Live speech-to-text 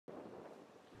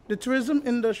The tourism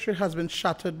industry has been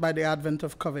shattered by the advent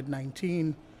of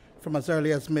COVID-19. From as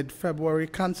early as mid-February,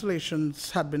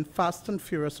 cancellations had been fast and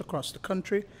furious across the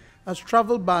country as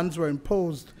travel bans were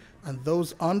imposed, and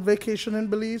those on vacation in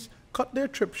Belize cut their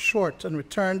trips short and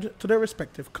returned to their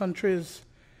respective countries.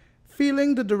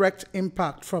 Feeling the direct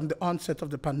impact from the onset of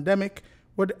the pandemic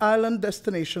were the island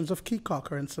destinations of Caye,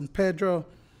 Caulker, and St. Pedro.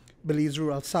 Belize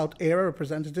Rural South Area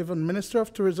Representative and Minister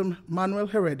of Tourism Manuel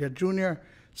Heredia Jr.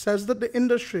 says that the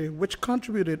industry, which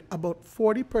contributed about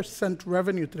 40%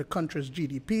 revenue to the country's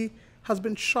GDP, has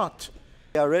been shot.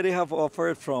 We already have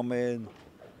offered from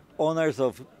owners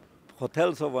of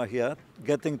hotels over here,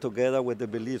 getting together with the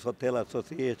Belize Hotel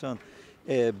Association,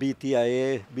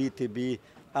 BTIA, BTB,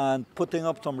 and putting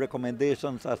up some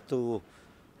recommendations as to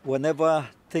whenever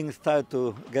things start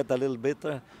to get a little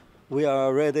better, we are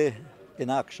already in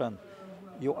action.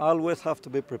 You always have to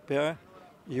be prepared.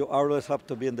 You always have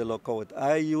to be in the lookout.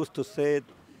 I used to say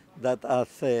that as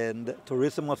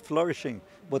tourism was flourishing,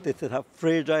 but it's a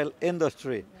fragile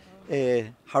industry,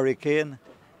 a hurricane,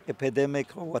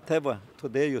 epidemic, or whatever.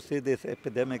 Today you see this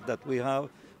epidemic that we have.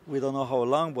 We don't know how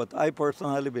long, but I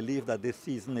personally believe that this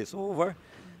season is over.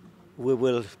 We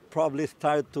will probably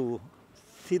start to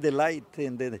see the light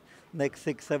in the next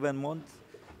 6-7 months.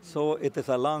 So it is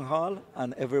a long haul,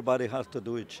 and everybody has to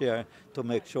do its share to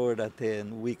make sure that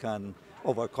we can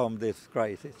overcome this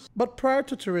crisis. But prior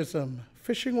to tourism,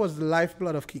 fishing was the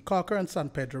lifeblood of Caye, Caulker, and San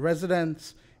Pedro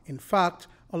residents. In fact,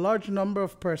 a large number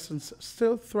of persons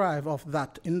still thrive off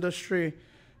that industry.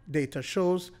 Data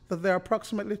shows that there are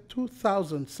approximately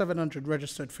 2,700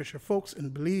 registered fisher folks in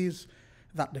Belize,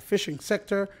 that the fishing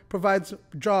sector provides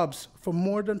jobs for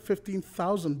more than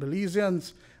 15,000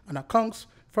 Belizeans and accounts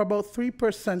for about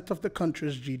 3% of the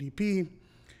country's GDP.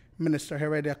 Minister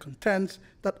Heredia contends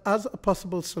that as a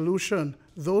possible solution,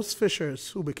 those fishers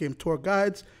who became tour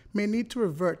guides may need to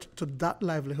revert to that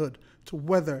livelihood to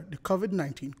weather the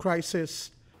COVID-19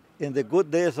 crisis. In the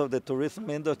good days of the tourism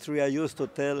industry, I used to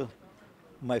tell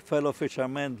my fellow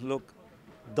fishermen, look,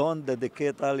 don't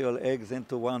dedicate all your eggs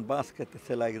into one basket,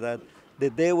 say like that. The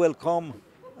day will come,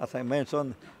 as I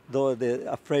mentioned, though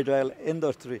a fragile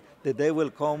industry, the day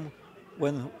will come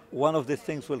when one of these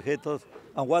things will hit us,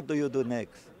 and what do you do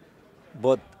next?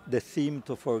 But they seem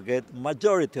to forget,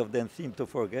 majority of them seem to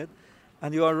forget,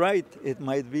 and you are right, it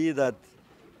might be that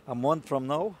a month from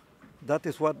now, that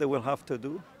is what they will have to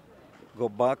do, go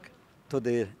back to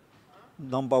the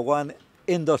 #1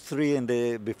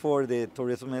 industry before the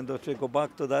tourism industry, go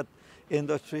back to that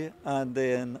industry and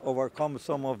then overcome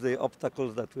some of the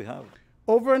obstacles that we have.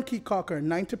 Over in Caye, Caulker,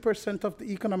 90% of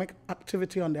the economic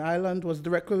activity on the island was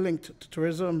directly linked to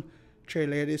tourism.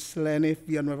 Chairlady Selene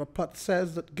Villanueva Putt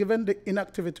says that given the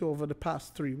inactivity over the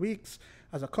past 3 weeks,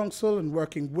 as a council and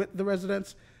working with the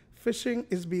residents, fishing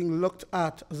is being looked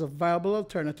at as a viable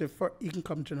alternative for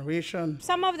income generation.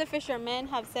 Some of the fishermen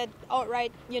have said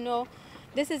outright,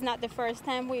 this is not the first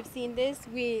time we've seen this.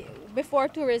 Before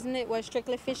tourism, it was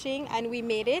strictly fishing, and we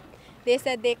made it. They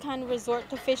said they can resort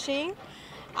to fishing.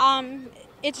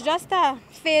 It's just a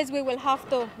phase we will have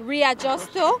to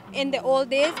readjust to in the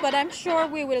old days, but I'm sure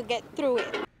we will get through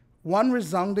it. One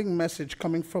resounding message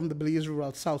coming from the Belize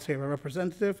Rural South Area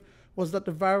representative was that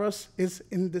the virus is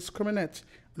indiscriminate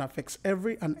and affects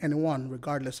every and anyone,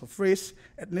 regardless of race,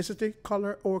 ethnicity,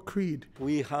 color, or creed.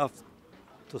 We have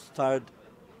to start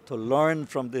to learn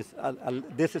from this.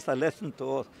 This is a lesson to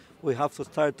us. We have to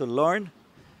start to learn.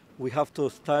 We have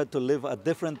to start to live a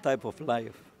different type of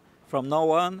life. From now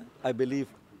on, I believe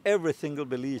every single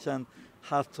Belizean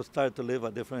has to start to live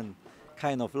a different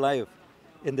kind of life.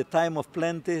 In the time of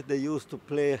plenty, they used to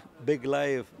play big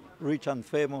life, rich and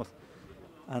famous.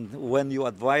 And when you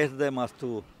advise them as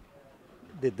to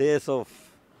the days of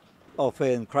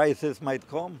a crisis might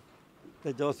come,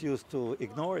 they just used to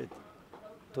ignore it.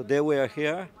 Today we are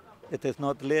here. It is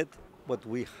not late, but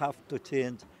we have to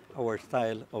change our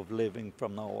style of living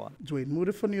from now on. Duane,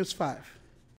 Moody for News 5.